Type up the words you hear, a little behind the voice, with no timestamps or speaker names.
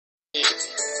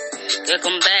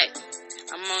Welcome back.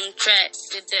 I'm on the track.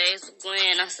 Good days with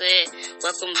Gwen. I said,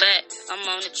 welcome back. I'm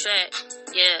on the track.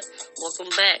 Yeah, welcome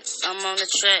back. I'm on the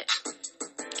track.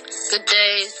 Good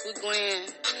days with Gwen.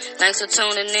 Thanks for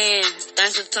tuning in.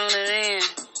 Thanks for tuning in.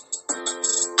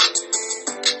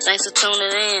 Thanks for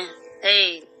tuning in.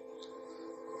 Hey.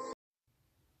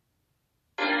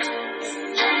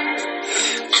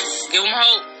 Give them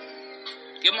hope.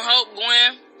 Give them hope,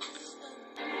 Gwen.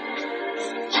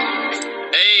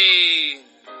 Hey.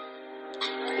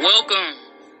 Welcome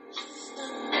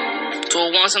to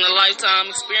a once-in-a-lifetime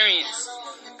experience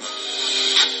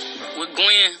with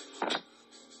Gwen.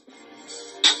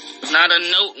 Not a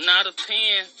note, not a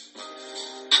pen.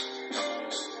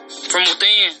 From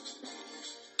within.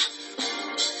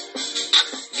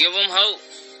 Give them hope.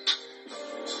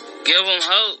 Give them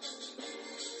hope.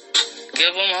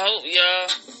 Give them hope, y'all.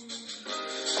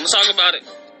 I'm going to talk about it.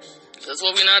 That's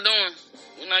what we're not doing.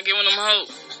 We're not giving them hope.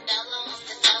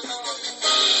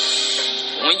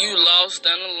 When you lost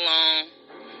and alone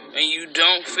and you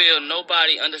don't feel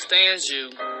nobody understands you,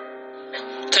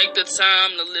 take the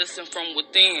time to listen from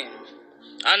within.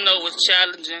 I know it's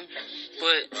challenging,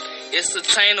 but it's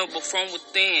attainable from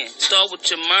within. Start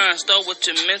with your mind. Start with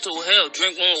your mental health.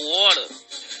 Drink more water.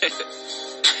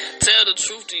 Tell the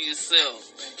truth to yourself.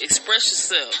 Express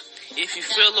yourself. If you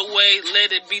feel a way,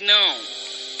 let it be known.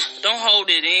 Don't hold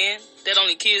it in. That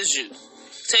only kills you.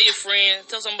 Tell your friend.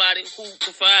 Tell somebody who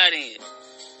confide in.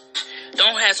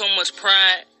 Don't have so much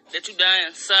pride that you die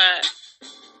inside.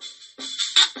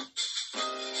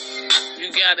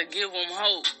 You gotta give them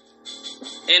hope.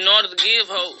 In order to give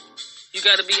hope, you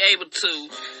gotta be able to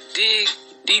dig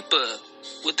deeper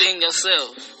within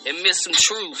yourself, admit some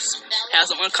truths, have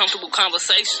some uncomfortable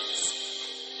conversations.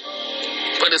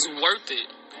 But it's worth it.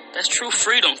 That's true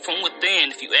freedom from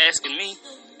within, if you asking me.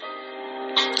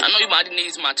 I know everybody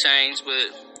needs my change,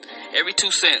 but every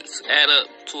 2 cents add up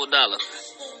to $1.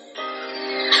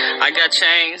 I got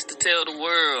change to tell the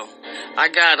world. I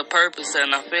got a purpose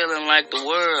and I'm feeling like the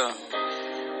world.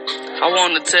 I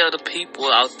want to tell the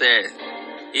people out there,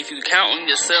 if you counting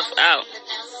yourself out,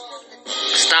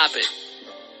 stop it.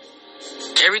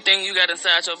 Everything you got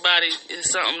inside your body is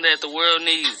something that the world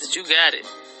needs, that you got it.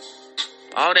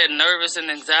 All that nervous and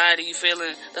anxiety you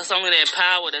feeling, that's only that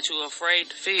power that you're afraid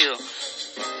to feel.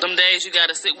 Some days you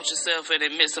gotta sit with yourself and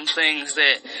admit some things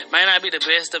that might not be the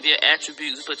best of your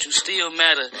attributes, but you still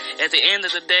matter. At the end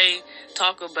of the day,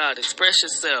 talk about it, express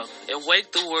yourself, and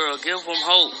wake the world, give them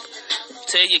hope.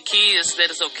 Tell your kids that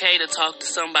it's okay to talk to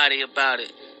somebody about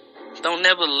it. Don't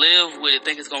never live with it,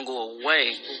 think it's gonna go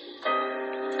away.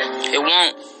 It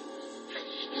won't.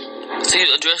 So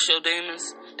you address your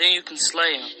demons, then you can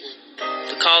slay them.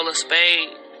 To call a spade,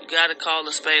 you gotta call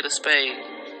a spade a spade.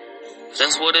 If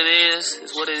that's what it is,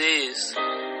 it's what it is.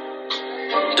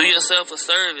 Do yourself a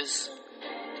service.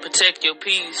 Protect your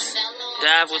peace.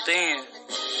 Dive within.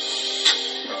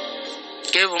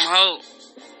 Give them hope.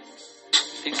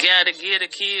 You gotta give the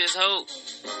kids hope.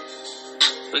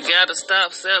 We gotta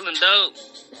stop selling dope.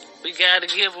 We gotta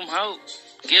give them hope.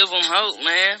 Give them hope,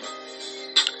 man.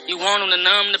 You want them to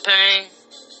numb the pain,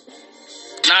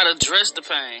 not address the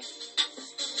pain.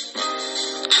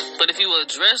 But if you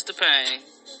address the pain,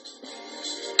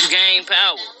 you gain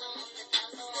power.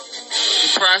 You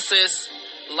process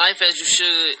life as you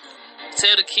should.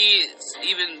 Tell the kids,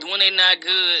 even when they're not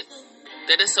good,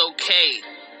 that it's okay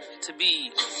to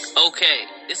be okay.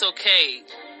 It's okay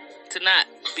to not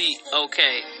be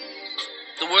okay.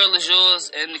 The world is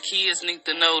yours, and the kids need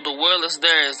to know the world is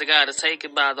theirs. They got to take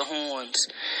it by the horns.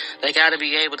 They got to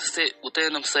be able to sit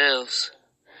within themselves.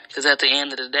 Because at the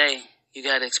end of the day, you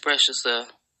got to express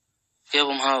yourself. Give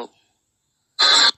them hope.